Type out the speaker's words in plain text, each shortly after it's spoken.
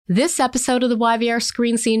This episode of the YVR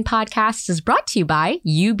Screen Scene podcast is brought to you by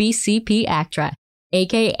UBCP ACTRA,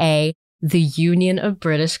 aka the Union of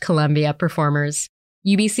British Columbia Performers.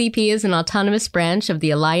 UBCP is an autonomous branch of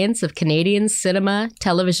the Alliance of Canadian Cinema,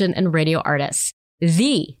 Television, and Radio Artists,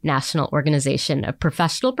 the national organization of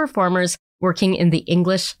professional performers working in the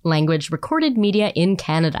English language recorded media in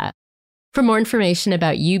Canada. For more information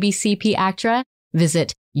about UBCP ACTRA,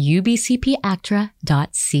 visit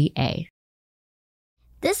ubcpactra.ca.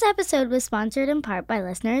 This episode was sponsored in part by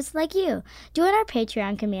listeners like you. Join our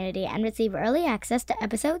Patreon community and receive early access to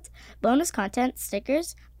episodes, bonus content,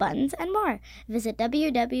 stickers, buttons, and more. Visit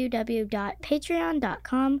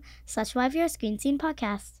www.patreon.com/YVR Screen Scene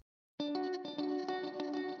Podcast.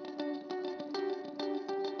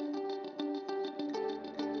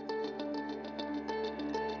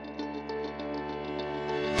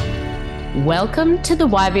 Welcome to the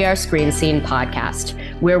YVR Screen Scene podcast,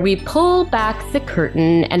 where we pull back the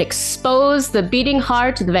curtain and expose the beating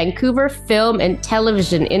heart of the Vancouver film and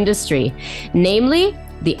television industry, namely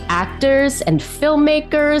the actors and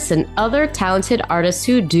filmmakers and other talented artists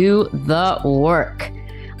who do the work.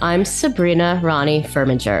 I'm Sabrina Ronnie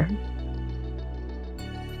Furminger.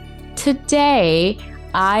 Today,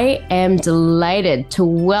 I am delighted to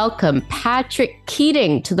welcome Patrick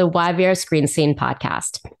Keating to the YVR Screen Scene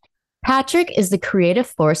podcast. Patrick is the creative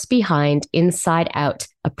force behind Inside Out,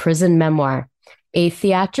 a prison memoir, a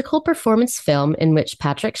theatrical performance film in which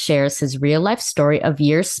Patrick shares his real-life story of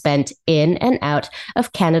years spent in and out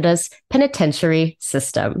of Canada's penitentiary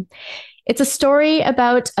system. It's a story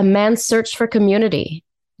about a man's search for community,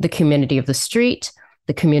 the community of the street,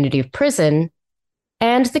 the community of prison,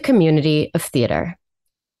 and the community of theater.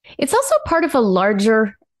 It's also part of a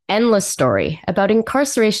larger endless story about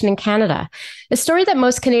incarceration in Canada, a story that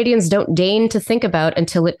most Canadians don't deign to think about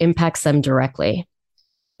until it impacts them directly.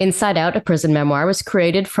 Inside Out, a prison memoir, was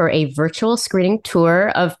created for a virtual screening tour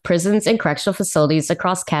of prisons and correctional facilities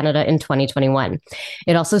across Canada in 2021.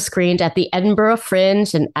 It also screened at the Edinburgh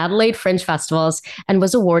Fringe and Adelaide Fringe festivals and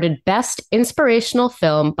was awarded Best Inspirational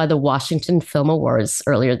Film by the Washington Film Awards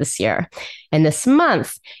earlier this year. And this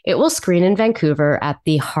month, it will screen in Vancouver at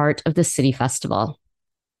the Heart of the City Festival.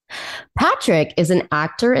 Patrick is an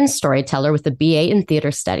actor and storyteller with a BA in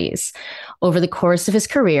theater studies. Over the course of his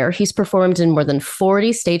career, he's performed in more than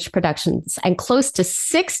 40 stage productions and close to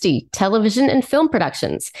 60 television and film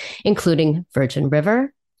productions, including Virgin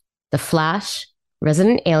River, The Flash,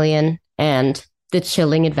 Resident Alien, and The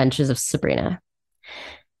Chilling Adventures of Sabrina.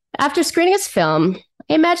 After screening his film,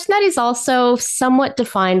 I imagine that he's also somewhat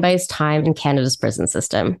defined by his time in Canada's prison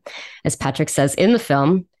system. As Patrick says in the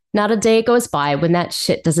film, "Not a day goes by when that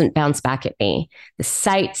shit doesn't bounce back at me. The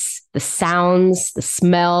sights, the sounds, the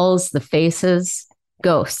smells, the faces,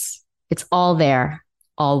 ghosts. It's all there,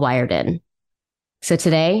 all wired in." So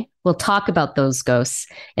today, we'll talk about those ghosts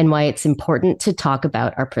and why it's important to talk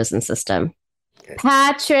about our prison system. Okay.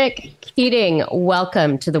 Patrick Keating,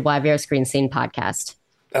 welcome to the YVR Screen Scene podcast.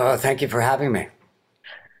 Thank you for having me.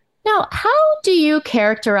 Now, how do you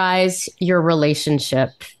characterize your relationship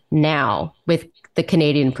now with the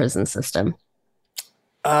Canadian prison system?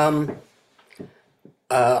 I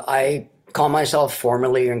call myself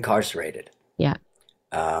formerly incarcerated. Yeah.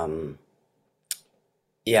 A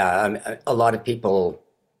lot of people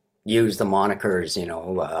use the monikers,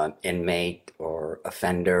 inmate or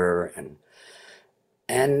offender,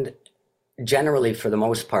 and generally, for the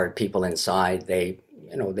most part, people inside, they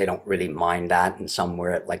don't really mind that, and some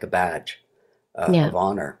wear it like a badge of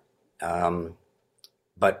honor.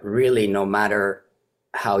 But really, no matter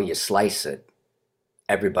how you slice it,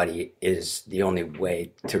 everybody is the only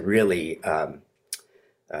way to really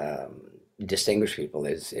distinguish people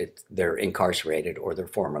is they're incarcerated or they're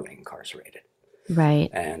formerly incarcerated.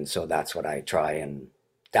 Right. And so that's what I try and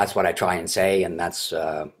say, and that's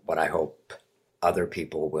what I hope other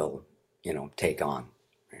people will, take on.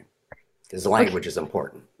 Because the language is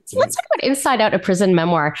important. So let's talk about Inside Out, a prison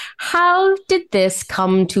memoir. How did this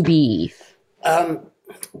come to be?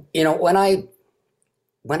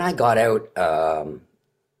 When I got out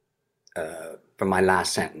from my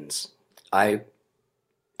last sentence, I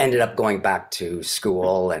ended up going back to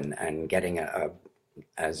school and getting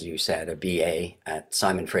as you said, a BA at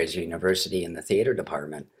Simon Fraser University in the theater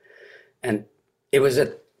department. And it was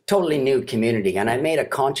a totally new community, and I made a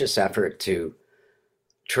conscious effort to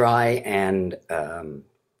try and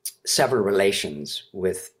sever relations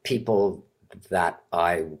with people that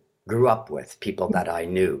I grew up with, people that I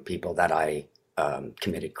knew, people that I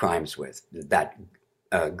committed crimes with, that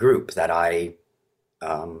group that I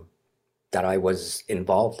was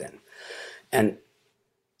involved in. And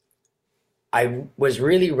I was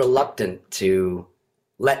really reluctant to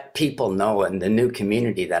let people know in the new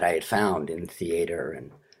community that I had found in theater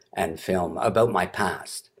and film about my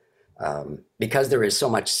past. Because there is so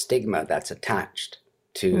much stigma that's attached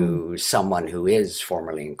to someone who is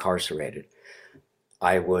formerly incarcerated.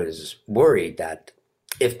 I was worried that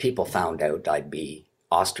if people found out, I'd be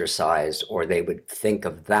ostracized, or they would think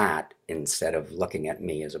of that instead of looking at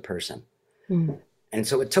me as a person. And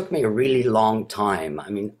so it took me a really long time. I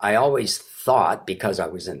mean, I always thought, because I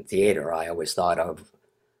was in theater, I always thought of,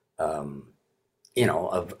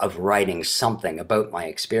 of writing something about my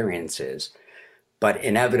experiences. But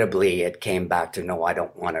inevitably it came back to, no, I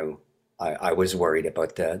don't want to. I was worried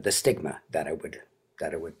about the stigma that it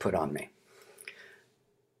would put on me.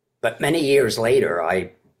 But many years later,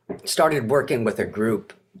 I started working with a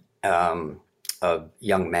group of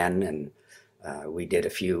young men, and we did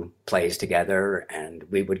a few plays together, and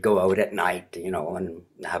we would go out at night, and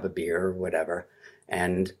have a beer or whatever,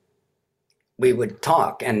 and we would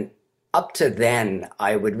talk. And up to then,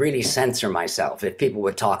 I would really censor myself. If people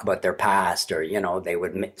would talk about their past, or, they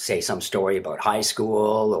would say some story about high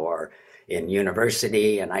school or in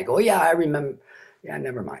university, and I go, yeah, I remember. Yeah,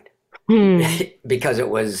 never mind. Because it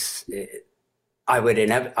was, I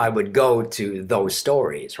would go to those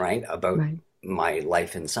stories, right, about my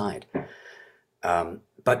life inside.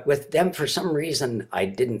 But with them, for some reason, I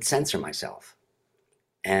didn't censor myself.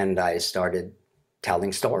 And I started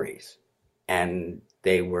telling stories. And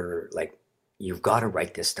they were like, you've got to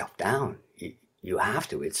write this stuff down. You have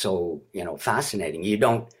to. It's so, fascinating.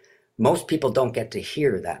 Most people don't get to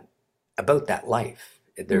hear that, about that life.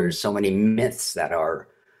 There's so many myths that are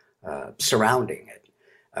surrounding it.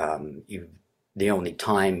 The only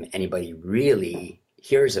time anybody really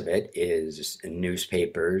hears of it is in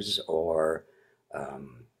newspapers, or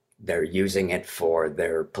they're using it for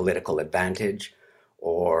their political advantage,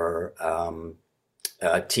 or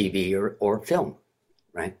TV or film,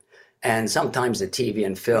 right? And sometimes the TV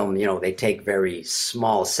and film, they take very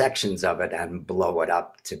small sections of it and blow it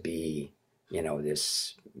up to be,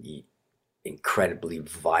 this incredibly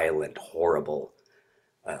violent, horrible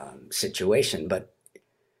situation. But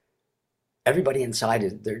everybody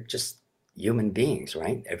inside they're just human beings,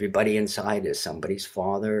 right? Everybody inside is somebody's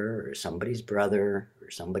father, or somebody's brother, or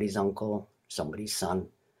somebody's uncle, somebody's son,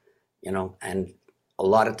 and a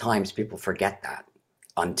lot of times people forget that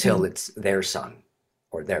until it's their son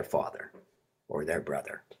or their father or their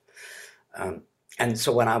brother. And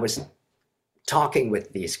so when I was talking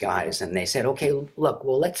with these guys, and they said, okay, look,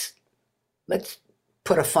 well, let's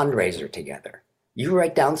put a fundraiser together. You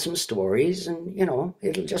write down some stories, and,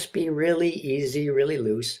 it'll just be really easy, really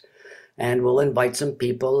loose. And we'll invite some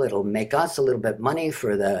people. It'll make us a little bit money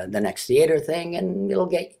for the next theater thing, and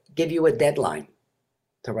it'll give you a deadline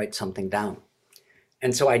to write something down.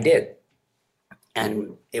 And so I did.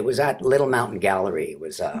 And it was at Little Mountain Gallery. It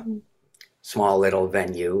was a small little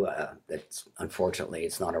venue that's, unfortunately,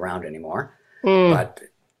 it's not around anymore. But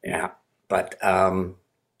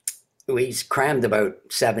we crammed about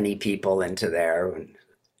 70 people into there,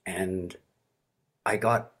 and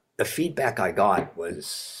the feedback I got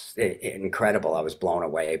was incredible. I was blown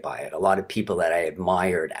away by it. A lot of people that I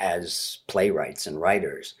admired as playwrights and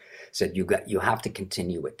writers said, you have to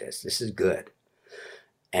continue with this. This is good.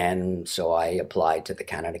 And so I applied to the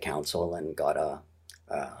Canada Council and got a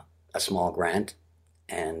small grant.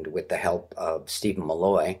 And with the help of Stephen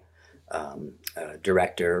Malloy,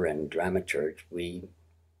 director and dramaturg, we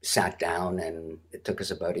sat down, and it took us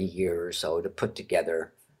about a year or so to put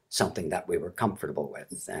together something that we were comfortable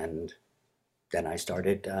with. And then I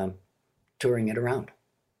started touring it around.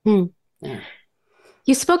 Yeah.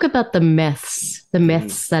 You spoke about the myths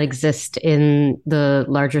that exist in the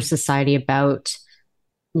larger society about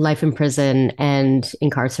life in prison and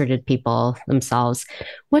incarcerated people themselves.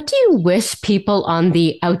 What do you wish people on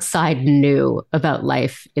the outside knew about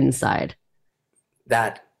life inside?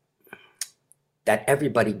 That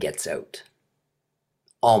everybody gets out.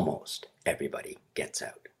 Almost everybody gets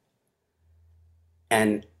out.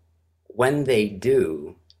 And when they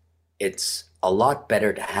do, it's a lot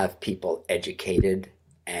better to have people educated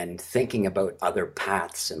and thinking about other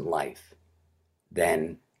paths in life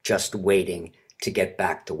than just waiting to get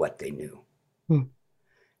back to what they knew.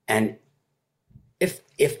 And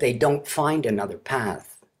if they don't find another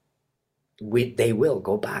path, they will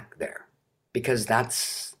go back there, because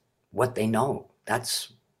that's what they know.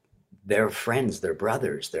 That's their friends, their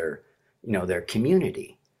brothers, their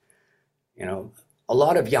community. A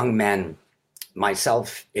lot of young men,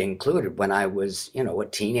 myself included, when I was, a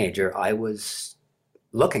teenager, I was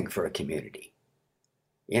looking for a community.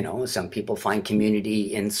 Some people find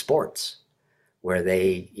community in sports, where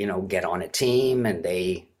they, get on a team and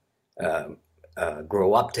they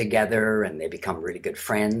grow up together and they become really good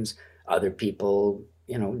friends. Other people,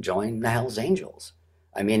 join the Hells Angels.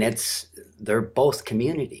 I mean, they're both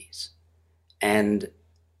communities. And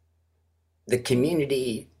the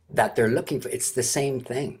community that they're looking for, it's the same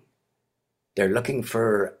thing. They're looking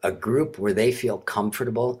for a group where they feel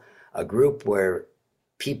comfortable, a group where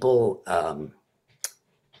people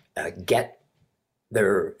get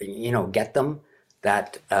get them,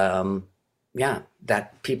 that,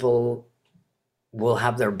 that people will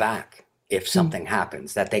have their back if something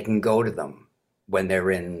happens, that they can go to them when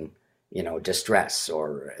they're in, distress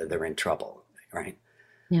or they're in trouble, right?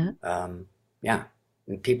 Yeah. Yeah.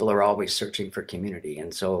 And people are always searching for community.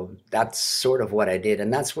 And so that's sort of what I did.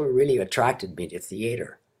 And that's what really attracted me to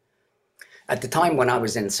theater. At the time when I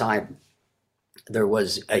was inside, there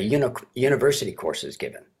was a university courses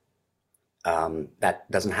given.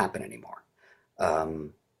 That doesn't happen anymore.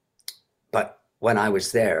 But when I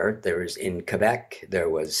was there was in Quebec, there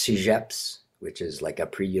was CEGEPS, which is like a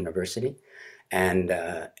pre-university. And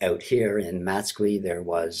out here in Matsqui, there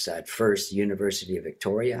was at first University of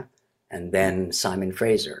Victoria, and then Simon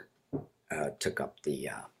Fraser took up the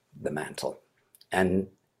mantle. And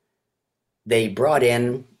they brought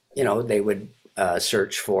in, they would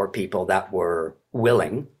search for people that were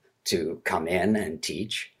willing to come in and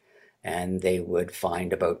teach. And they would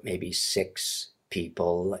find about maybe 6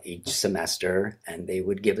 people each semester, and they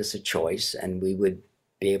would give us a choice, and we would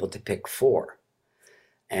be able to pick 4.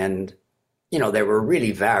 And they were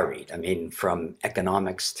really varied. I mean, from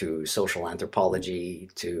economics to social anthropology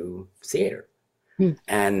to theater.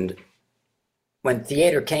 And when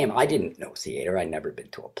theater came, I didn't know theater. I'd never been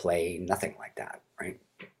to a play, nothing like that, right?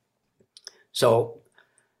 So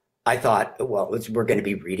I thought, well, we're going to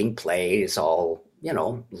be reading plays. I'll,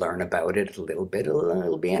 learn about it a little bit.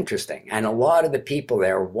 It'll be interesting. And a lot of the people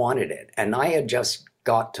there wanted it. And I had just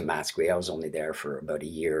got to Matsqui. I was only there for about a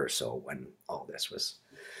year or so when all this was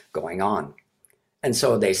going on. And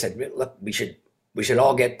so they said, look, we should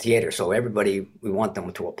all get theater. So everybody, we want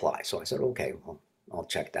them to apply. So I said, okay, well, I'll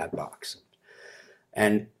check that box.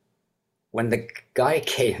 And when the guy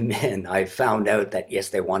came in, I found out that, yes,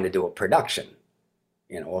 they wanted to do a production,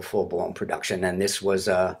 a full-blown production. And this was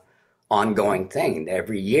a ongoing thing.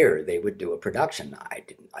 Every year they would do a production. I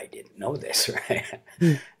didn't know this, right?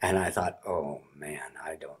 And I thought, oh man,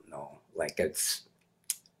 I don't know. Like, it's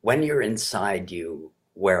when you're inside, you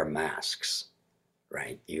wear masks,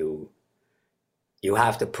 right? You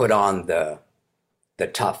have to put on the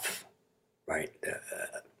tough, right?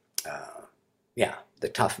 The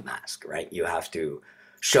tough mask, right? You have to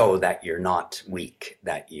show that you're not weak,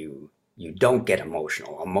 that you don't get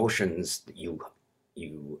emotional. Emotions, you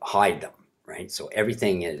hide them, right? So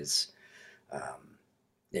everything is,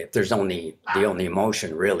 if there's the only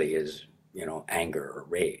emotion really is, anger or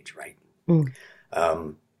rage, right?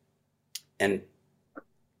 And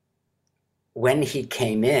when he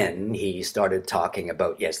came in, he started talking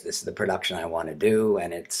about, yes, this is the production I want to do,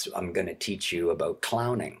 and I'm going to teach you about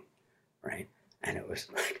clowning, right? And it was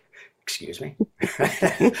like, excuse me?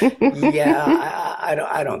 Yeah,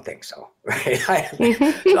 I don't think so, right?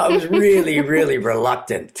 So I was really, really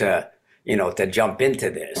reluctant to jump into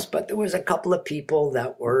this. But there was a couple of people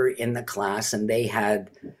that were in the class, and they had,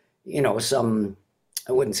 some,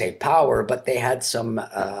 I wouldn't say power, but they had some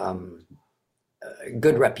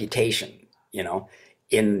good reputation,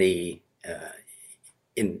 in the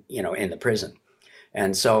in the prison.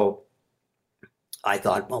 And so I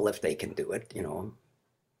thought, well, if they can do it,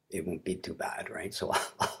 it won't be too bad, right? So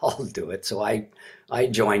I'll do it. So I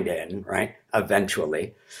joined in, right,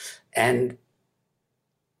 eventually. And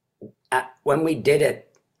when we did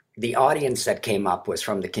it, the audience that came up was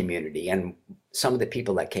from the community, and some of the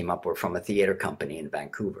people that came up were from a theater company in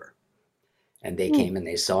Vancouver. And they came and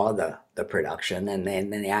they saw the production, and then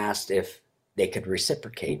they asked if they could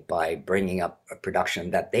reciprocate by bringing up a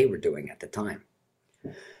production that they were doing at the time.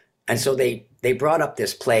 And so they brought up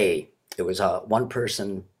this play. It was a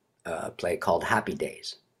one-person play called Happy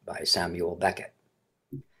Days by Samuel Beckett.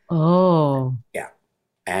 Oh. Yeah.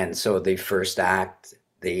 And so the first act,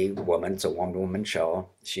 the woman, it's a one-woman show,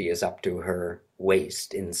 she is up to her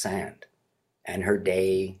waist in sand. And her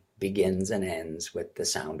day begins and ends with the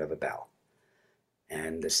sound of a bell.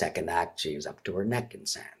 And the second act, she is up to her neck in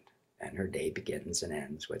sand. And her day begins and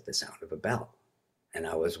ends with the sound of a bell. And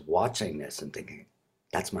I was watching this and thinking,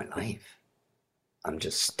 that's my life. I'm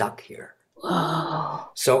just stuck here. Whoa.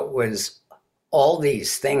 So it was, all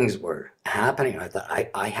these things were happening. I thought,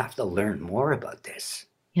 I have to learn more about this,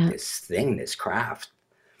 this thing, this craft.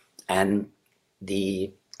 And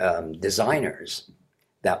the designers,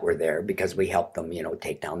 that were there, because we helped them,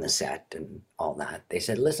 take down the set and all that. They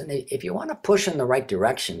said, listen, if you want to push in the right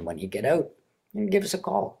direction when you get out, give us a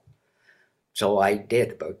call. So I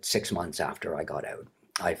did. About 6 months after I got out,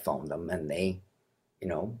 I phoned them, and they,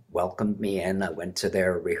 welcomed me in. I went to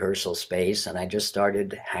their rehearsal space, and I just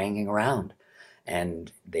started hanging around.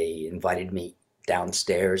 And they invited me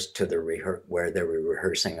downstairs to where they were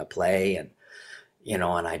rehearsing a play, and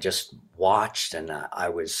and I just watched, and I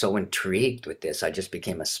was so intrigued with this. I just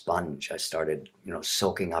became a sponge. I started,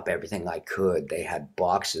 soaking up everything I could. They had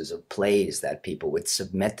boxes of plays that people would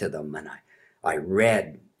submit to them, and I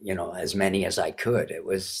read, as many as I could. It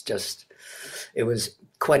was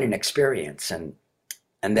quite an experience.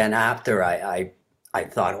 And then after I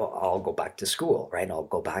thought, well, I'll go back to school, right? I'll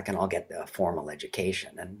go back and I'll get a formal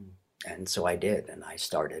education. And so I did, and I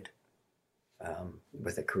started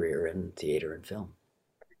with a career in theater and film.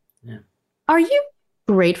 Yeah. Are you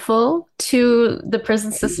grateful to the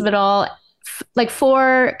prison system at all?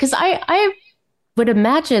 Because I would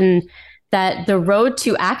imagine that the road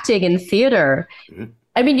to acting in theater, mm-hmm.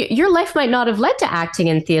 I mean, your life might not have led to acting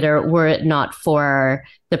in theater were it not for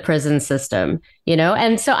the prison system,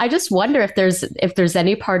 And so I just wonder if there's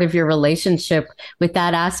any part of your relationship with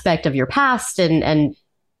that aspect of your past and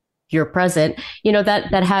your present,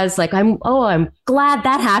 that has I'm glad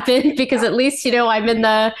that happened, because at least,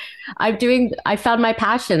 I found my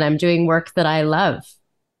passion. I'm doing work that I love.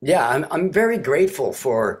 Yeah, I'm very grateful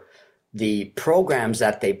for the programs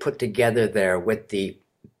that they put together there with the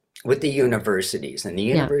universities, and the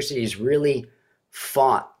universities really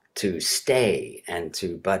fought to stay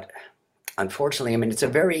but unfortunately, I mean, it's a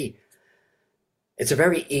very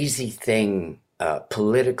easy thing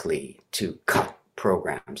politically to cut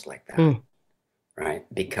programs like that, right?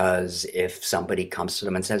 Because if somebody comes to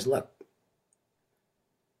them and says, look,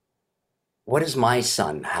 what does my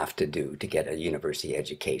son have to do to get a university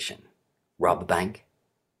education? Rob a bank?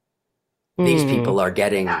 These people are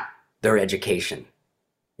getting their education.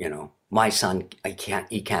 My son,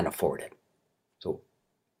 he can't afford it. So,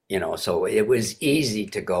 so it was easy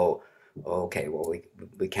to go, okay, well,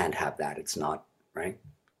 we can't have that. It's not, right?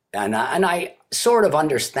 And I sort of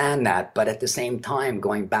understand that, but at the same time,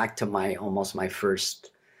 going back to my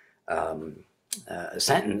first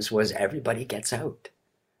sentence was, everybody gets out,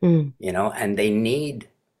 and they need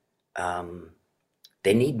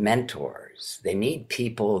mentors. They need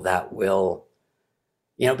people that will,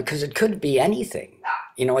 because it could be anything.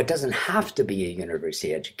 It doesn't have to be a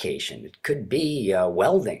university education. It could be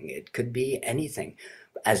welding. It could be anything.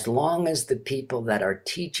 As long as the people that are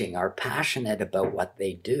teaching are passionate about what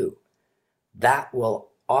they do, that will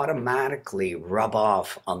automatically rub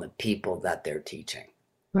off on the people that they're teaching.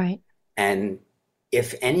 Right. And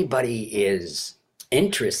if anybody is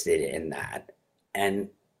interested in that, and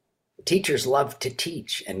teachers love to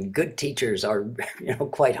teach, and good teachers are,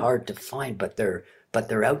 quite hard to find, but they're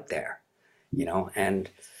out there,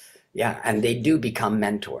 and they do become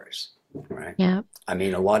mentors, right? Yeah. I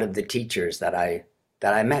mean, a lot of the teachers that I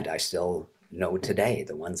met, I still know today,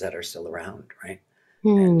 the ones that are still around, right?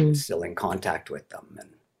 And still in contact with them. And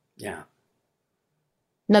yeah.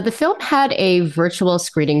 Now, the film had a virtual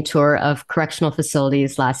screening tour of correctional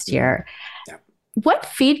facilities last year. Yeah. What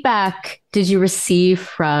feedback did you receive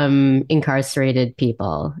from incarcerated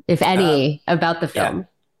people, if any, about the film? Yeah.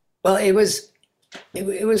 Well, it was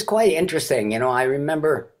quite interesting. I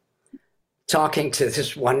remember talking to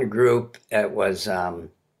this one group. It was at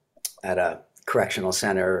a correctional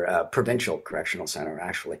center, provincial correctional center,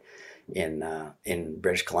 actually, in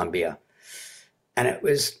British Columbia, and it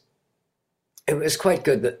was quite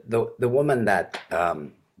good. The woman that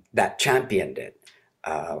championed it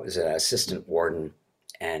was an assistant warden,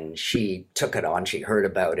 and she took it on. She heard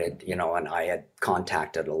about it, and I had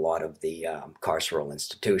contacted a lot of the carceral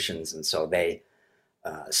institutions, and so they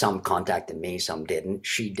some contacted me, some didn't.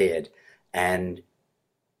 She did, and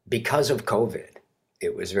because of COVID,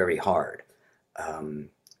 it was very hard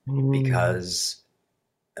because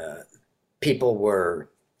people were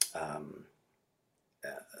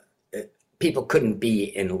people couldn't be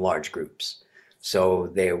in large groups, so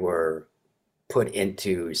they were put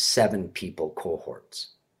into 7-people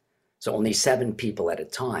cohorts. So only 7 people at a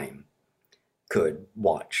time could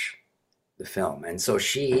watch the film, and so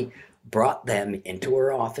she brought them into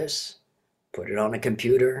her office, put it on a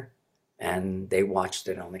computer, and they watched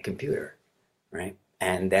it on the computer, right?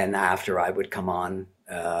 And then after, I would come on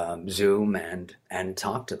Zoom and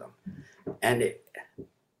talk to them. And it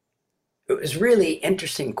was really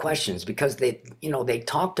interesting questions, because they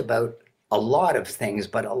talked about a lot of things,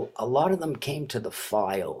 but a lot of them came to the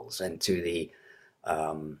files and to the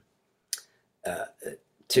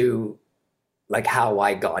to like how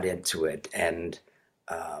I got into it, and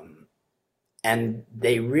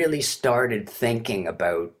they really started thinking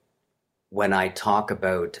about when I talk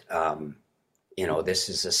about this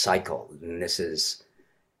is a cycle, and this is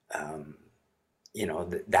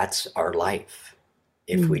that's our life.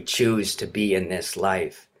 If we choose to be in this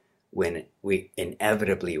life, when we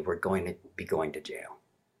inevitably we're going to be going to jail,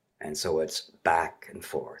 and so it's back and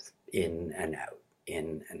forth, in and out,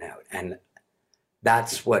 in and out, and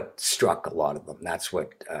that's what struck a lot of them. That's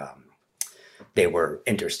what they were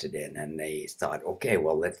interested in, and they thought, okay,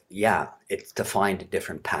 well, it's to find a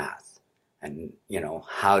different path, and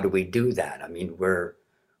how do we do that? I mean, we're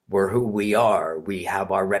who we are. We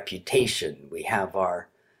have our reputation. We have our,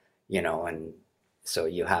 and so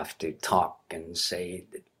you have to talk and say,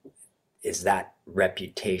 is that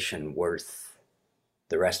reputation worth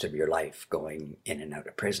the rest of your life going in and out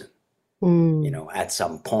of prison? At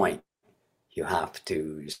some point, you have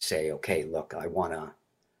to say, okay, look, I want to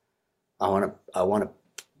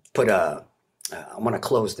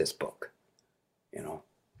close this book, and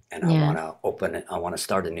I want to open it. I want to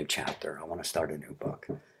start a new chapter. I want to start a new book,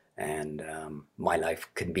 and my life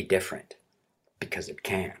can be different, because it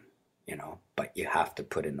can, but you have to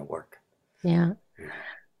put in the work. Yeah.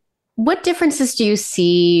 What differences do you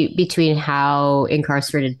see between how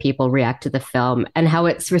incarcerated people react to the film and how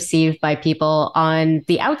it's received by people on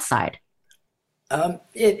the outside? I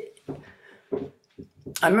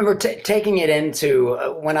remember taking it into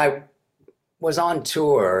when I was on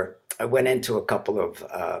tour. I went into a couple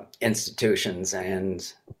of institutions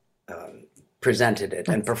and presented it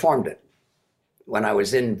and performed it. When I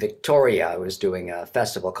was in Victoria, I was doing a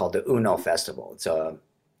festival called the Uno Festival. It's a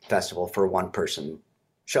festival for one-person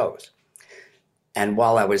shows. And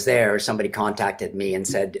while I was there, somebody contacted me and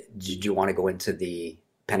said, "Did you want to go into the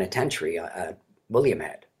penitentiary at William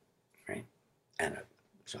Head?" Right? And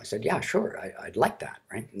so I said, "Yeah, sure, I'd like that."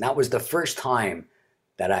 Right? And that was the first time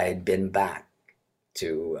that I had been back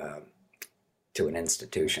to an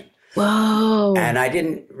institution. Whoa. And I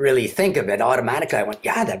didn't really think of it. Automatically, I went,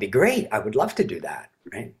 "Yeah, that'd be great. I would love to do that."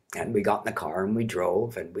 Right? And we got in the car and we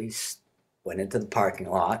drove and we went into the parking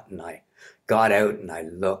lot, and I got out and I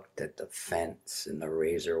looked at the fence and the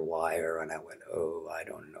razor wire, and I went, "Oh, I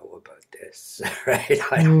don't know about this." Right?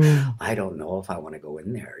 I don't know if I want to go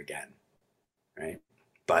in there again. Right?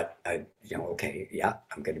 But okay, yeah,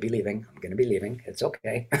 I'm going to be leaving. It's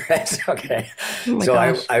okay. It's okay. Oh my So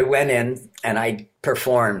gosh. I went in and I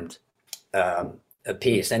performed a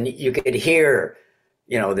piece, and you could hear,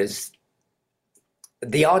 this.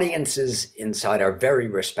 The audiences inside are very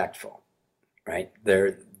respectful, right?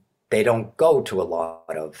 They don't go to a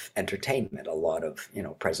lot of entertainment, a lot of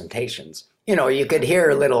presentations. You could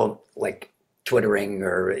hear a little like twittering,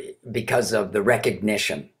 or because of the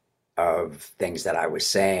recognition of things that I was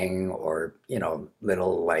saying, or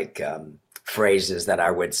little like phrases that I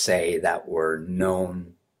would say that were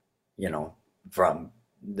known, from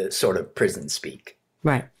the sort of prison speak.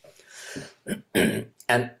 Right.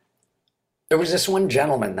 And there was this one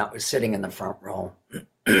gentleman that was sitting in the front row,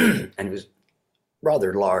 and he was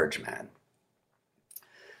rather large man.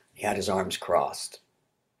 He had his arms crossed,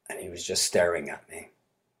 and he was just staring at me,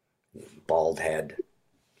 bald head,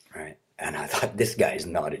 right? And I thought, this guy's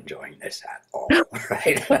not enjoying this at all,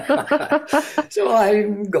 right? So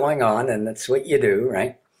I'm going on, and that's what you do,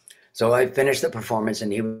 right? So I finished the performance,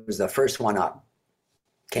 and he was the first one up.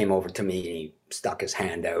 Came over to me, and he stuck his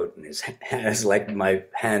hand out, and his hands, like my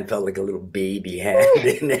hand felt like a little baby hand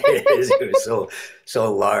in his. It was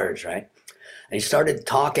so large, right? And he started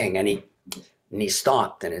talking, and he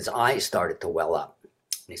stopped, and his eyes started to well up.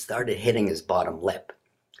 And he started hitting his bottom lip.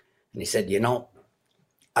 And he said,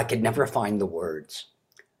 I could never find the words.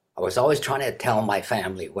 I was always trying to tell my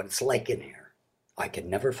family what it's like in here. I could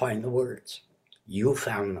never find the words. You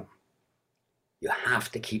found them. You have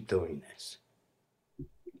to keep doing this.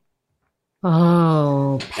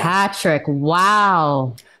 Oh, Patrick,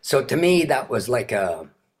 wow. So to me, that was like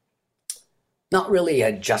not really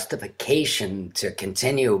a justification to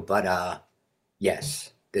continue, but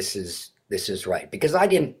yes, this is right. Because I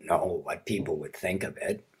didn't know what people would think of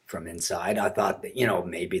it from inside. I thought that,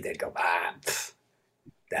 maybe they'd go,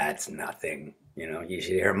 that's nothing. You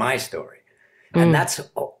should hear my story. And that's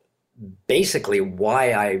basically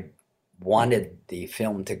why I wanted the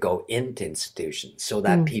film to go into institutions, so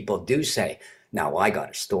that people do say, now I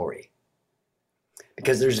got a story.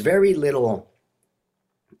 Because there's very little,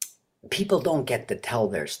 people don't get to tell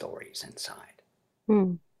their stories inside.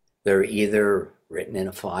 They're either written in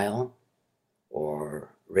a file,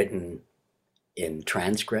 or written in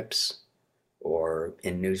transcripts, or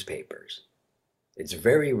in newspapers. It's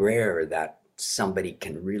very rare that somebody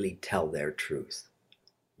can really tell their truth,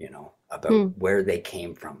 about where they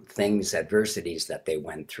came from, things, adversities that they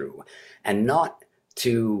went through, and not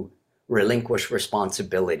to relinquish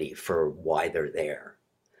responsibility for why they're there,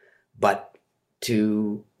 but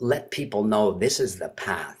to let people know this is the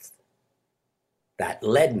path that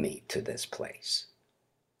led me to this place,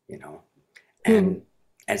 and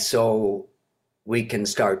so we can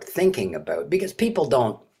start thinking about, because people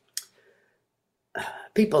that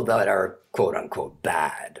are quote unquote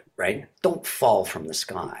bad, right, don't fall from the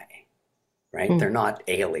sky, right? They're not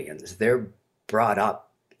aliens. They're brought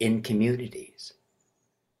up in communities.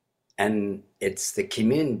 And it's the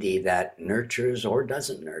community that nurtures or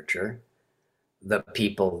doesn't nurture the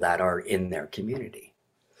people that are in their community.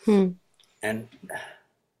 And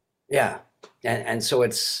yeah, and so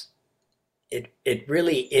it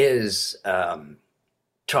really is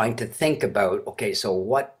trying to think about, okay, so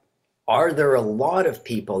what are there a lot of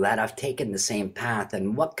people that have taken the same path,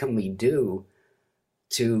 and what can we do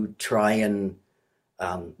to try and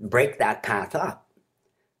break that path up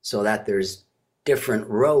so that there's different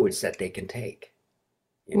roads that they can take,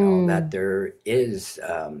 that there is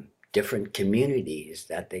different communities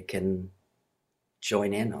that they can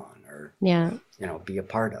join in on, or be a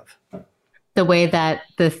part of. The way that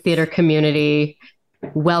the theater community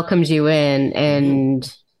welcomed you in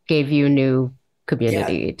and gave you new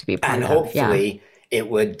community to be part and of. Hopefully it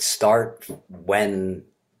would start when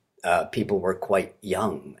people were quite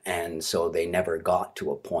young, and so they never got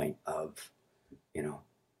to a point of,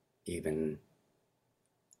 even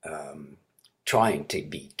trying to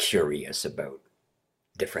be curious about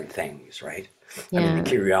different things, right? I mean, the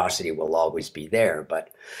curiosity will always be there, but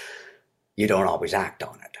you don't always act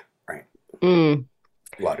on it, right? A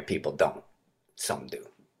lot of people don't. Some do.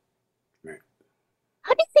 Right?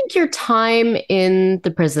 How do you think your time in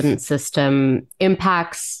the prison system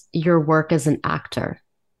impacts your work as an actor?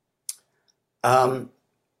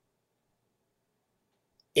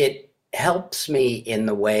 It helps me in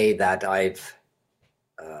the way that I've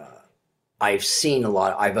seen a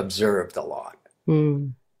lot, I've observed a lot.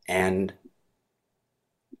 And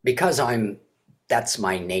because that's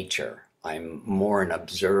my nature. I'm more an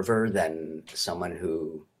observer than someone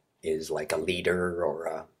who is like a leader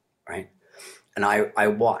or right? And I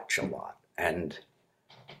watch a lot. And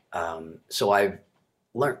so I've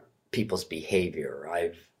learned people's behavior.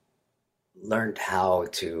 I've learned how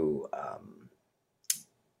to,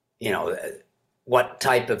 what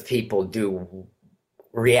type of people do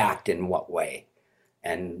react in what way.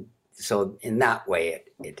 And so in that way,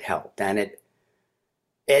 it helped. And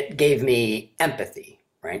it gave me empathy,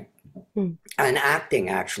 right? And acting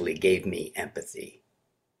actually gave me empathy,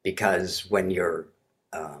 because when you're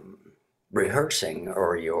rehearsing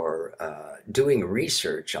or you're doing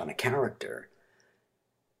research on a character,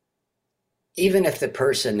 even if the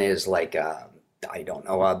person is like a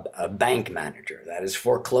bank manager that is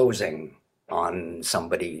foreclosing on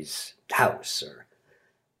somebody's house, or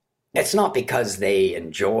it's not because they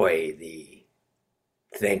enjoy the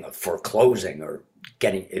thing of foreclosing or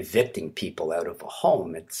evicting people out of a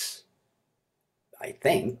home. It's, I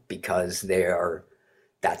think, because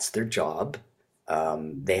that's their job.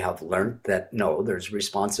 They have learned that, no, there's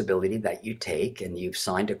responsibility that you take, and you've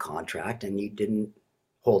signed a contract and you didn't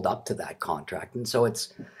hold up to that contract. And so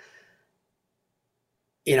it's,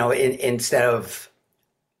 instead of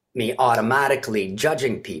me automatically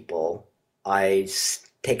judging people, I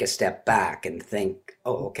take a step back and think,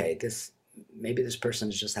 oh, okay, maybe this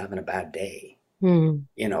person's just having a bad day.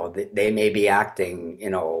 They may be acting,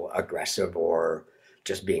 aggressive or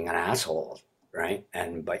just being an asshole, right?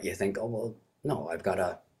 But you think, oh, well, no, I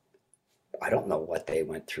don't know what they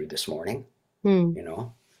went through this morning,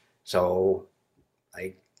 So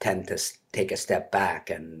I tend to take a step back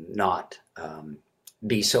and not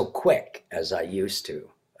be so quick as I used to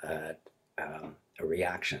a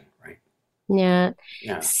reaction, right? Yeah.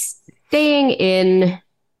 Staying in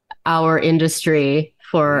our industry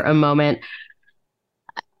for a moment,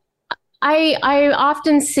 I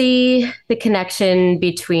often see the connection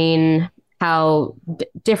between how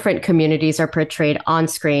different communities are portrayed on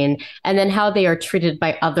screen and then how they are treated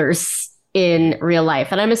by others in real life.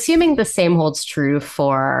 And I'm assuming the same holds true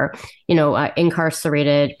for,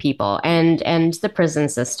 incarcerated people and the prison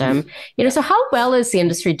system. So how well is the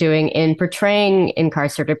industry doing in portraying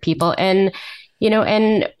incarcerated people? And,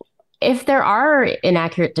 and if there are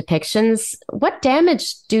inaccurate depictions, what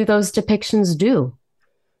damage do those depictions do?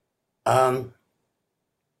 The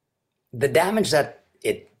damage that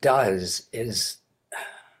it does is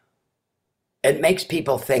it makes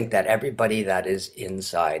people think that everybody that is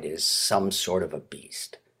inside is some sort of a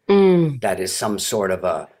beast. That is some sort of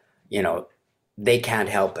a, they can't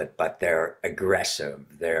help it, but they're aggressive.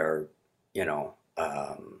 They're, you know,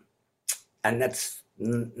 and that's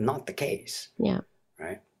not the case. Yeah.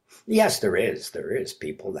 Right. Yes, there is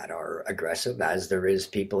people that are aggressive, as there is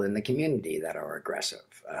people in the community that are aggressive.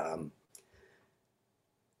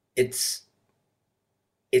 It's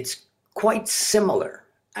it's quite similar,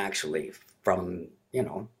 actually, from, you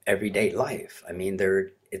know, everyday life. I mean,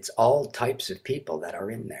 it's all types of people that are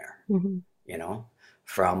in there. Mm-hmm. You know,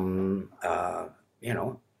 from you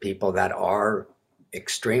know, people that are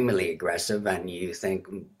extremely aggressive, and you think,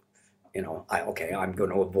 you know, I'm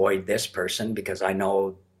going to avoid this person because I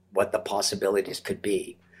know what the possibilities could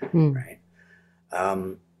be, right?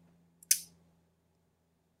 Um,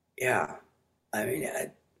 yeah, I mean,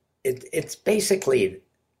 it's basically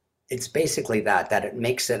that it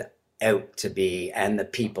makes it out to be, and the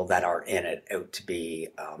people that are in it out to be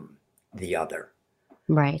the other,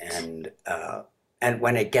 Right. And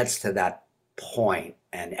when it gets to that point,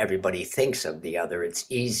 and everybody thinks of the other, it's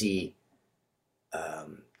easy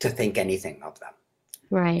to think anything of them.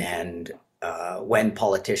 Right. And when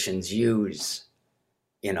politicians use,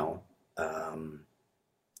 you know,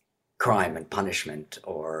 crime and punishment,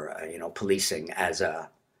 or you know, policing as a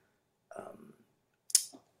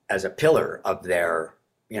pillar of their,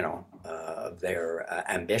 you know,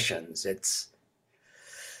 ambitions, it's,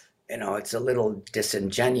 you know, it's a little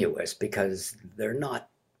disingenuous, because they're not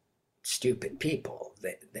stupid people.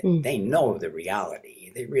 They know the reality.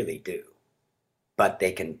 They really do. But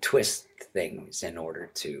they can twist things in order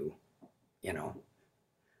to, you know,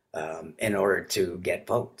 in order to get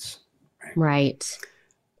votes. Right. Right.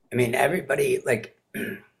 I mean, everybody, like,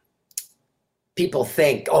 people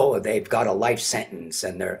think, oh, they've got a life sentence,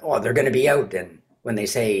 and they're going to be out. And when they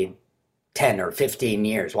say 10 or 15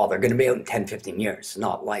 years, well, they're going to be out in 10, 15 years. It's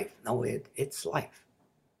not life. No, it's life.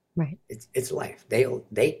 Right. It's life.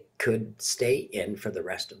 They could stay in for the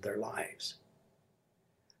rest of their lives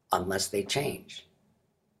unless they change.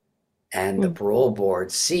 And the parole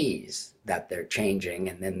board sees that they're changing,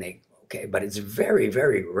 and then but it's very,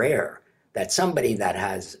 very rare that somebody that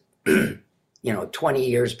has, you know, 20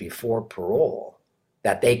 years before parole,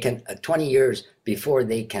 that they can, 20 years before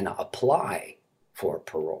they can apply for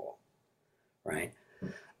parole, right?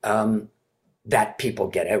 That people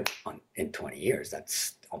get out in 20 years.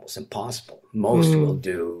 That's almost impossible. Most will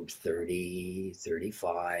do 30,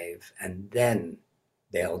 35, and then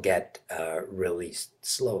they'll get released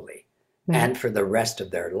slowly. Right. And for the rest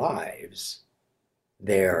of their lives,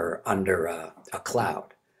 they're under a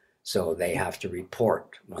cloud. So they have to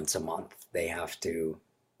report once a month. They have to,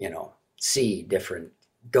 you know,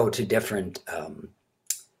 go to different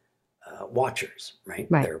watchers, right?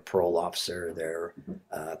 Their parole officer, their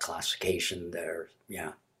classification, their,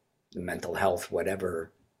 mental health,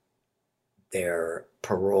 whatever their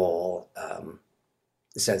parole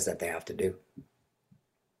says that they have to do.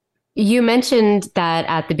 You mentioned that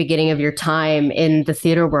at the beginning of your time in the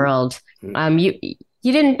theater world, you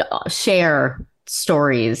didn't share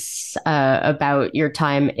stories about your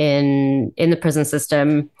time in the prison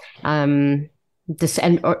system,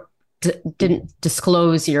 didn't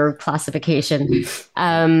disclose your classification.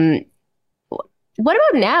 What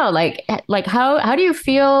about now? Like how do you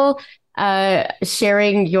feel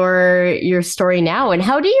sharing your story now, and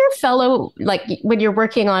how do your fellow, like when you're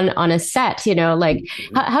working on a set, you know, like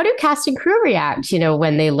how do cast and crew react, you know,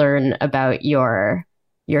 when they learn about your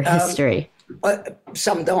history?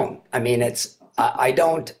 Some don't. I mean, I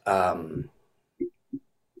don't, I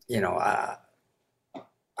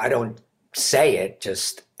don't say it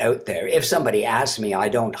just out there. If somebody asks me, I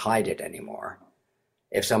don't hide it anymore.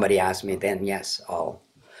 If somebody asks me, then yes,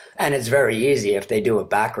 and it's very easy. If they do a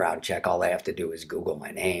background check, all they have to do is Google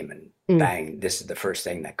my name, and bang, this is the first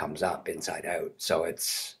thing that comes up, Inside Out. So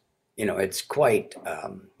it's, you know, it's quite,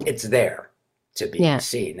 it's there to be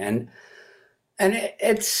seen. And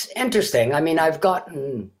it's interesting. I mean, I've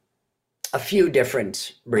gotten a few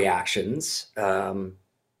different reactions. I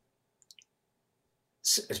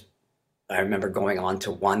remember going on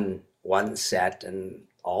to one set, and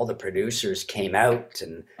all the producers came out,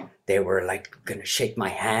 and they were like going to shake my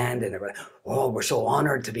hand, and they were like, "Oh, we're so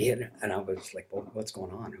honored to be in." And I was like, "Well, what's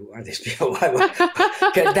going on? Who are these people?"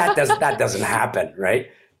 that doesn't happen,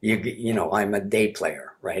 right? You know, I'm a day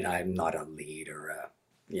player, right? I'm not a lead or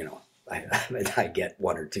I get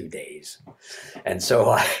 1 or 2 days, and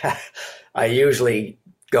so I usually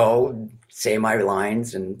go say my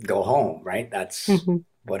lines and go home, right? That's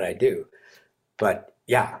what I do. But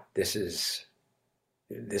yeah, this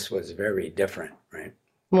was very different, right?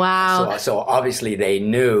 Wow. So obviously they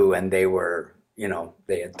knew, and they were, you know,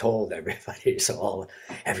 they had told everybody. So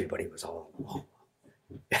everybody was all,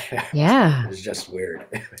 Yeah. It was just weird.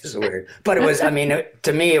 It was weird, but it was. I mean,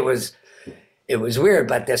 to me, it was weird.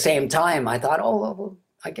 But at the same time, I thought, oh, well,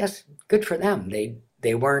 I guess good for them.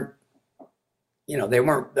 They weren't, they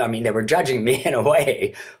weren't. I mean, they were judging me in a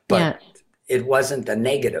way, Yeah. but it wasn't a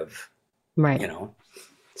negative, Right.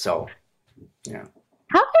 So, yeah.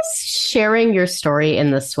 How has sharing your story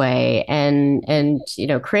in this way and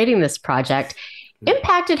creating this project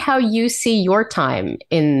impacted how you see your time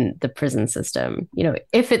in the prison system?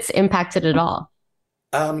 If it's impacted at all.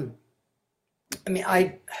 Um, I mean,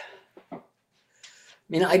 I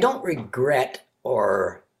don't regret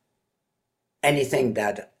or anything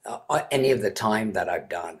that any of the time that I've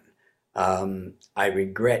done. I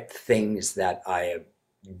regret things that I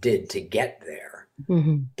did to get there,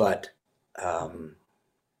 Mm-hmm. um,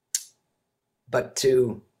 but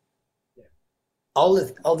to all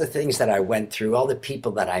the things that I went through, all the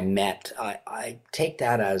people that I met, I take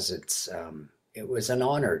that as it was an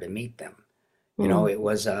honor to meet them. It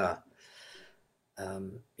was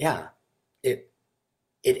yeah, it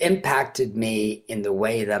impacted me in the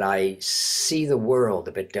way that I see the world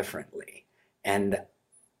a bit differently, and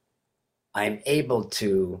I'm able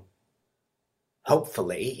to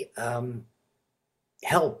hopefully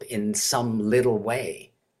help in some little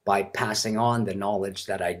way by passing on the knowledge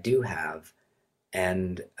that I do have,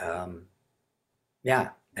 and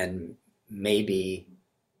and maybe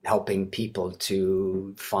helping people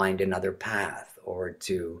to find another path, or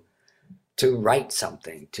to write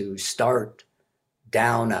something, to start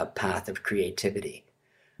down a path of creativity.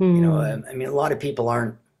 I mean, a lot of people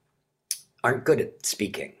aren't good at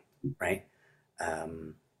speaking, right?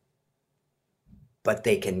 But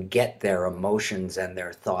they can get their emotions and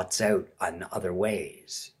their thoughts out in other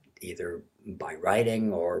ways, either by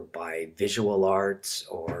writing or by visual arts,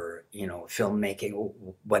 or filmmaking,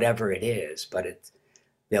 whatever it is. But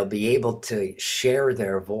they'll be able to share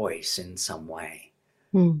their voice in some way,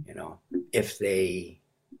 if they,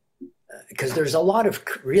 because there's a lot of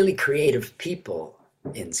really creative people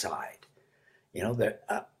inside.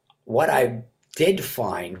 What I did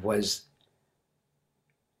find was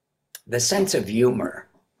the sense of humor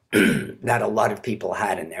that a lot of people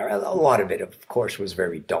had in there. A lot of it, of course, was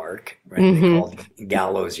very dark, right? Mm-hmm. They called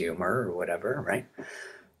gallows humor or whatever, right?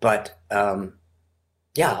 But a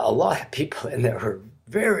lot of people in there were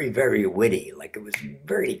very, very witty. Like, it was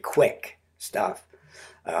very quick stuff.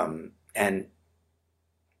 And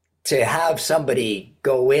to have somebody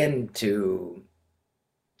go in to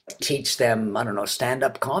teach them, I don't know,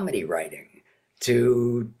 stand-up comedy writing,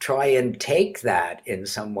 to try and take that in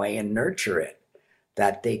some way and nurture it,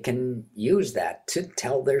 that they can use that to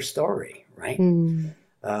tell their story, right?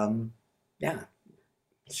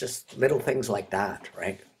 It's just little things like that,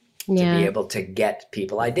 right? Yeah. To be able to get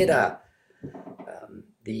people. I did an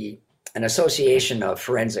association of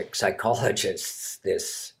forensic psychologists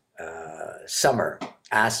this summer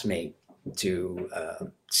asked me to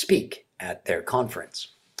speak at their conference.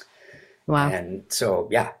 Wow. And so,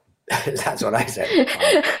 that's what I said.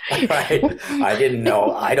 I didn't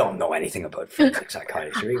know. I don't know anything about forensic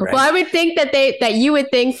psychiatry. Right? Well, I would think that you would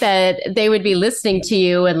think that they would be listening to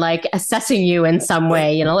you and like assessing you in some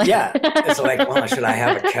way. Yeah, it's like, well, should I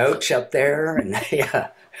have a couch up there? And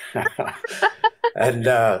and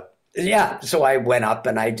so I went up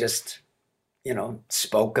and I just,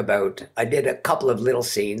 spoke about. I did a couple of little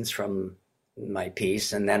scenes from my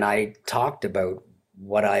piece, and then I talked about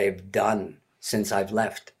what I've done since I've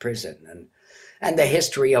left prison, and the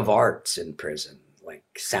history of arts in prison, like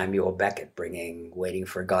Samuel Beckett bringing Waiting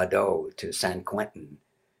for Godot to San Quentin,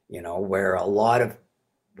 where a lot of,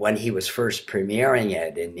 when he was first premiering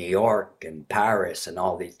it in New York and Paris and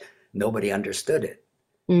all these, nobody understood it,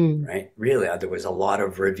 right? Really, there was a lot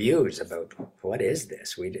of reviews about, what is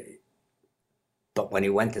this? But when he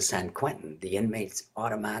went to San Quentin, the inmates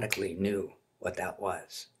automatically knew what that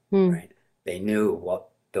was, right? They knew what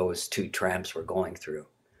those two tramps were going through,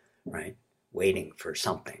 right? Waiting for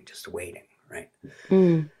something, just waiting, right?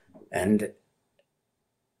 And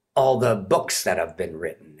all the books that have been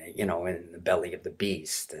written, in The Belly of the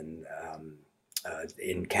Beast, and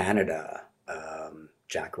in Canada,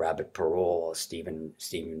 Jack Rabbit Parole, Stephen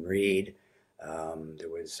Reed, there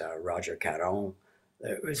was Roger Caron.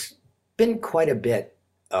 There was been quite a bit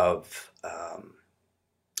of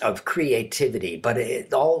creativity, but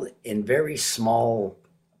it all in very small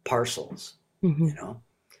parcels,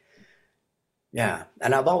 Yeah.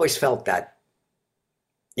 And I've always felt that,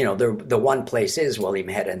 the one place is William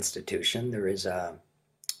Head Institution. There is a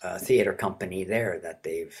theater company there that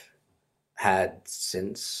they've had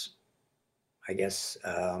since, I guess,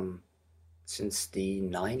 since the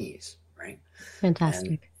 90s, right?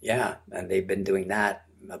 Fantastic. And they've been doing that,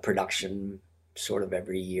 a production sort of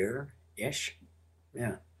every year-ish.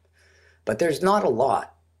 Yeah. But there's not a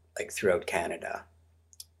lot like throughout Canada.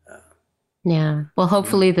 Yeah. Well,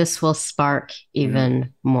 hopefully this will spark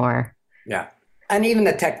even more. Yeah. And even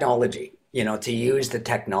the technology, to use the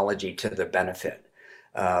technology to the benefit.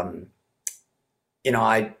 I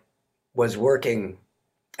was working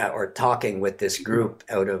or talking with this group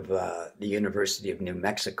out of the University of New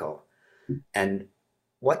Mexico, and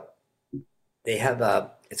what they have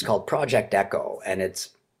it's called Project Echo, and it's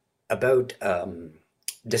about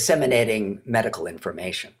disseminating medical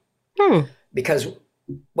information. Because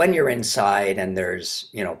when you're inside and there's,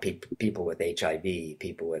 people with HIV,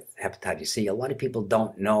 people with hepatitis C, a lot of people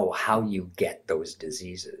don't know how you get those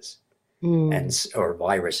diseases or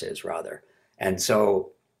viruses rather. And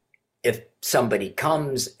so if somebody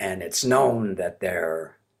comes and it's known that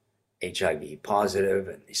they're HIV positive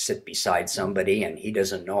and they sit beside somebody and he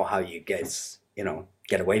doesn't know how you get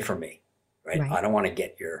away from me, right? I don't want to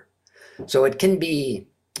get so it can be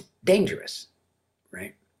dangerous,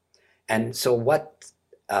 right? And so what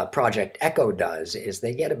Project Echo does is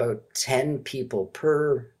they get about 10 people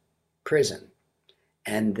per prison,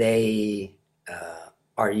 and they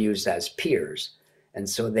are used as peers. And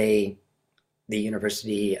so the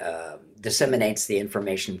university disseminates the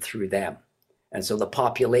information through them. And so the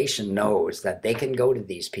population knows that they can go to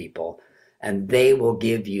these people and they will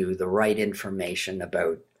give you the right information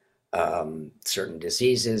about certain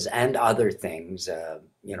diseases and other things,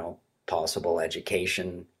 possible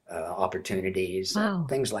education opportunities,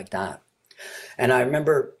 things like that. And I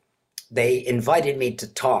remember they invited me to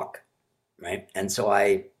talk, right? And so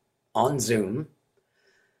on Zoom,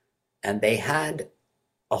 and they had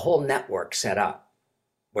a whole network set up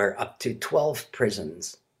where up to 12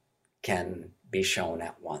 prisons can be shown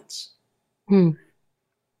at once.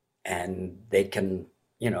 And they can,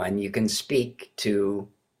 and you can speak to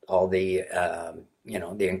all the,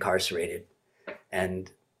 the incarcerated,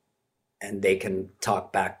 and they can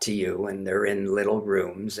talk back to you, and they're in little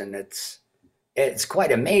rooms, and it's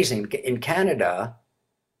quite amazing. In Canada,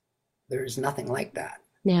 there's nothing like that.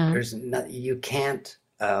 Yeah. You can't,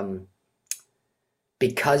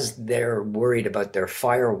 because they're worried about their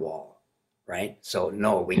firewall, right? So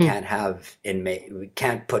no, we can't have we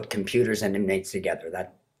can't put computers and inmates together.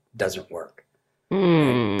 That doesn't work.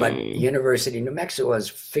 Right? But University of New Mexico has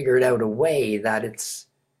figured out a way that it's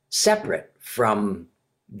separate from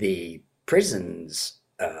the prisons,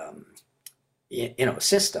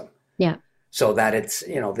 system. Yeah. So that it's,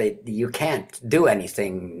 you can't do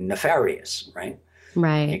anything nefarious, right?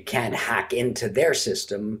 Right. You can't hack into their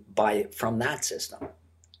system from that system.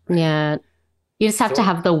 Right? Yeah. You just have to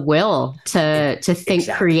have the will to think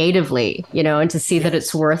creatively, and to see that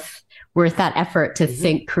it's worth that effort to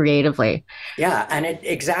think creatively. Yeah, and it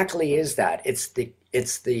exactly is that. It's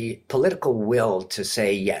the political will to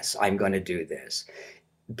say, yes, I'm going to do this.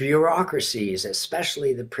 Bureaucracies,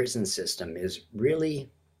 especially the prison system, is really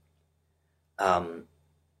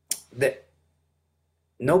that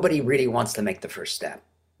nobody really wants to make the first step.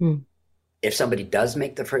 If somebody does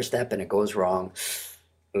make the first step and it goes wrong,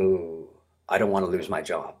 I don't want to lose my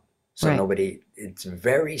job. So it's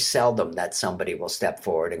very seldom that somebody will step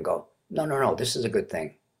forward and go, no, this is a good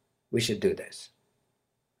thing. We should do this.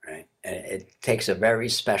 Right? And it takes a very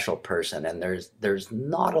special person, and there's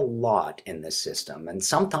not a lot in this system. And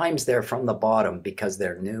sometimes they're from the bottom because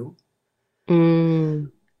they're new.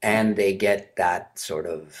 And they get that sort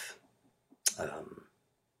of,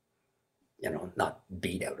 not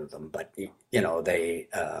beat out of them, but, they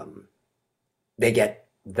get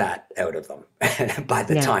that out of them by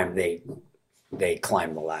the time they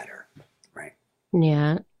climb the ladder. Right.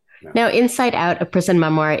 Yeah. Now, Inside Out, a prison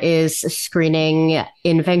memoir, is screening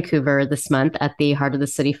in Vancouver this month at the Heart of the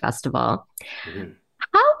City Festival. How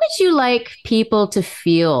would you like people to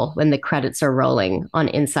feel when the credits are rolling on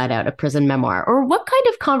Inside Out, a prison memoir? Or what kind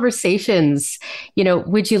of conversations,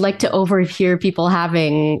 would you like to overhear people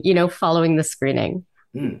having, following the screening?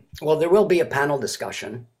 Well, there will be a panel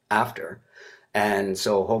discussion after. And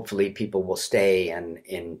so hopefully people will stay and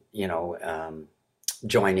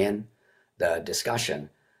join in the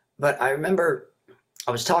discussion. But I remember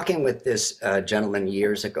I was talking with this gentleman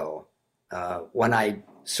years ago when I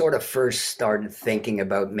sort of first started thinking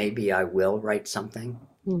about maybe I will write something.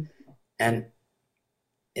 And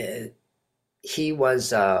he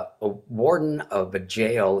was a warden of a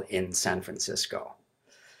jail in San Francisco.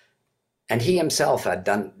 And he himself had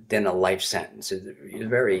done a life sentence. He's a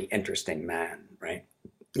very interesting man, right?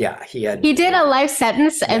 Yeah, he did a life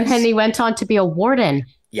sentence, and then he went on to be a warden.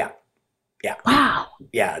 Yeah. Wow.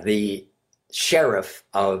 Yeah, sheriff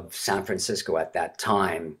of San Francisco at that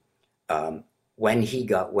time,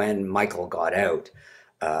 when Michael got out,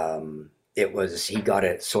 he got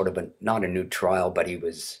a sort of not a new trial, but he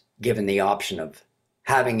was given the option of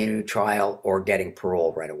having a new trial or getting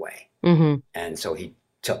parole right away. Mm-hmm. And so he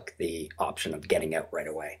took the option of getting out right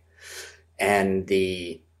away. And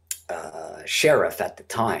the sheriff at the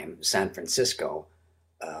time, San Francisco,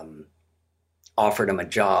 offered him a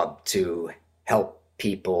job to help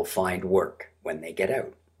people find work when they get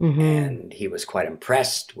out. Mm-hmm. And he was quite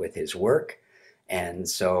impressed with his work. And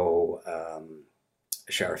so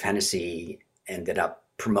Sheriff Hennessy ended up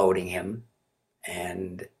promoting him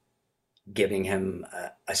and giving him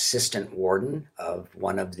assistant warden of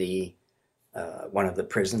one of the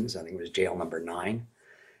prisons. I think it was jail number 9.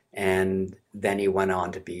 And then he went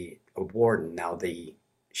on to be a warden. Now, the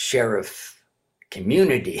sheriff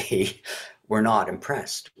community were not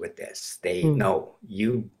impressed with this. They know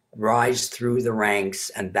you rise through the ranks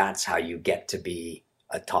and that's how you get to be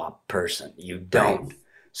a top person. You don't. Right.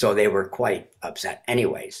 So they were quite upset.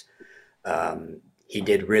 Anyways, he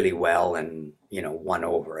did really well and, won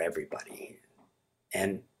over everybody.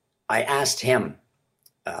 And I asked him,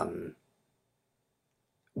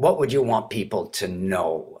 what would you want people to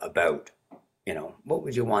know about, what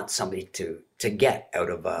would you want somebody to get out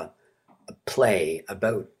of a play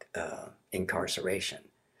about incarceration?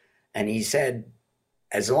 And he said,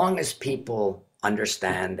 as long as people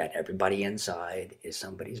understand that everybody inside is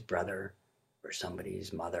somebody's brother or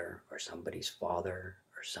somebody's mother or somebody's father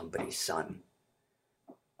or somebody's son,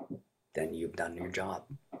 then you've done your job,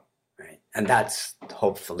 right? And that's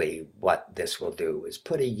hopefully what this will do, is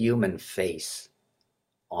put a human face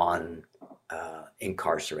on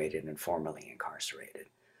incarcerated and formerly incarcerated.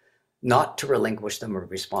 Not to relinquish them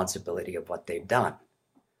of responsibility of what they've done,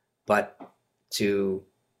 but to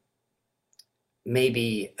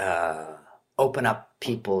maybe open up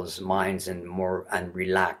people's minds and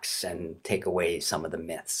relax and take away some of the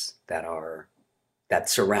myths that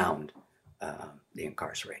surround the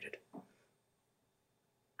incarcerated.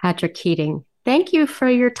 Patrick Keating, thank you for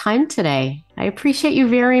your time today. I appreciate you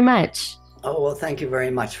very much. Oh, well, thank you very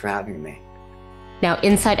much for having me. Now,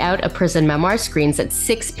 Inside Out, a prison memoir, screens at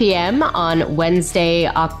 6 p.m. on Wednesday,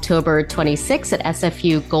 October 26th at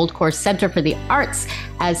SFU Gold Course Center for the Arts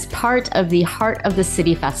as part of the Heart of the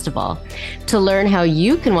City Festival. To learn how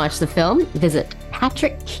you can watch the film, visit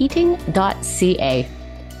patrickkeating.ca.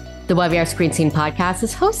 The YVR Screen Scene podcast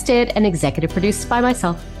is hosted and executive produced by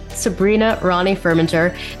myself, Sabrina Ronnie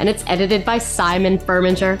Furminger, and it's edited by Simon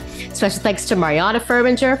Furminger. Special thanks to Mariana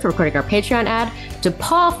Furminger for recording our Patreon ad, to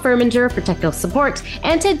Paul Furminger for technical support,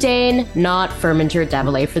 and to Dane, not Furminger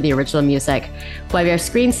Devilay, for the original music. YVR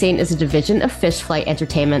Screen Scene is a division of Fishflight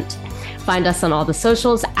Entertainment. Find us on all the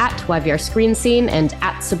socials at YVR Screen Scene and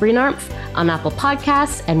at Sabrina Armpf on Apple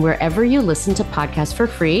Podcasts and wherever you listen to podcasts for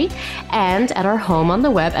free, and at our home on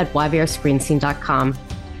the web at yvrscreenscene.com.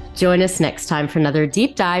 Join us next time for another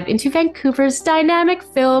deep dive into Vancouver's dynamic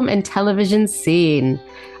film and television scene.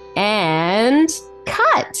 And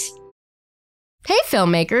cut! Hey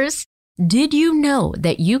filmmakers, did you know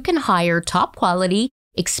that you can hire top quality,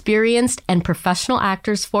 experienced, and professional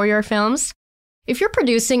actors for your films? If you're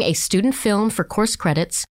producing a student film for course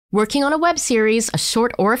credits, working on a web series, a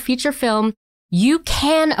short or a feature film, you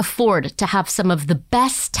can afford to have some of the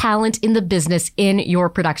best talent in the business in your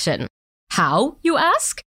production. How, you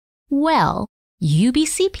ask? Well,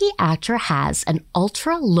 UBCP Actra has an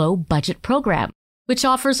ultra-low budget program, which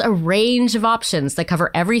offers a range of options that cover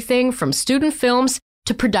everything from student films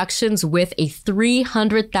to productions with a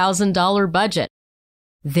 $300,000 budget.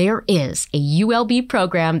 There is a ULB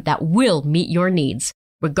program that will meet your needs,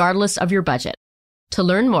 regardless of your budget. To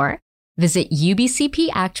learn more, visit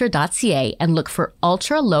ubcpactra.ca and look for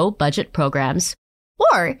ultra-low budget programs,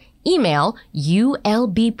 or email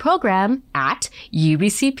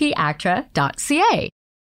ulbprogram@ubcpactra.ca.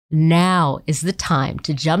 Now is the time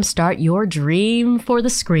to jumpstart your dream for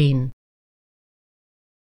the screen.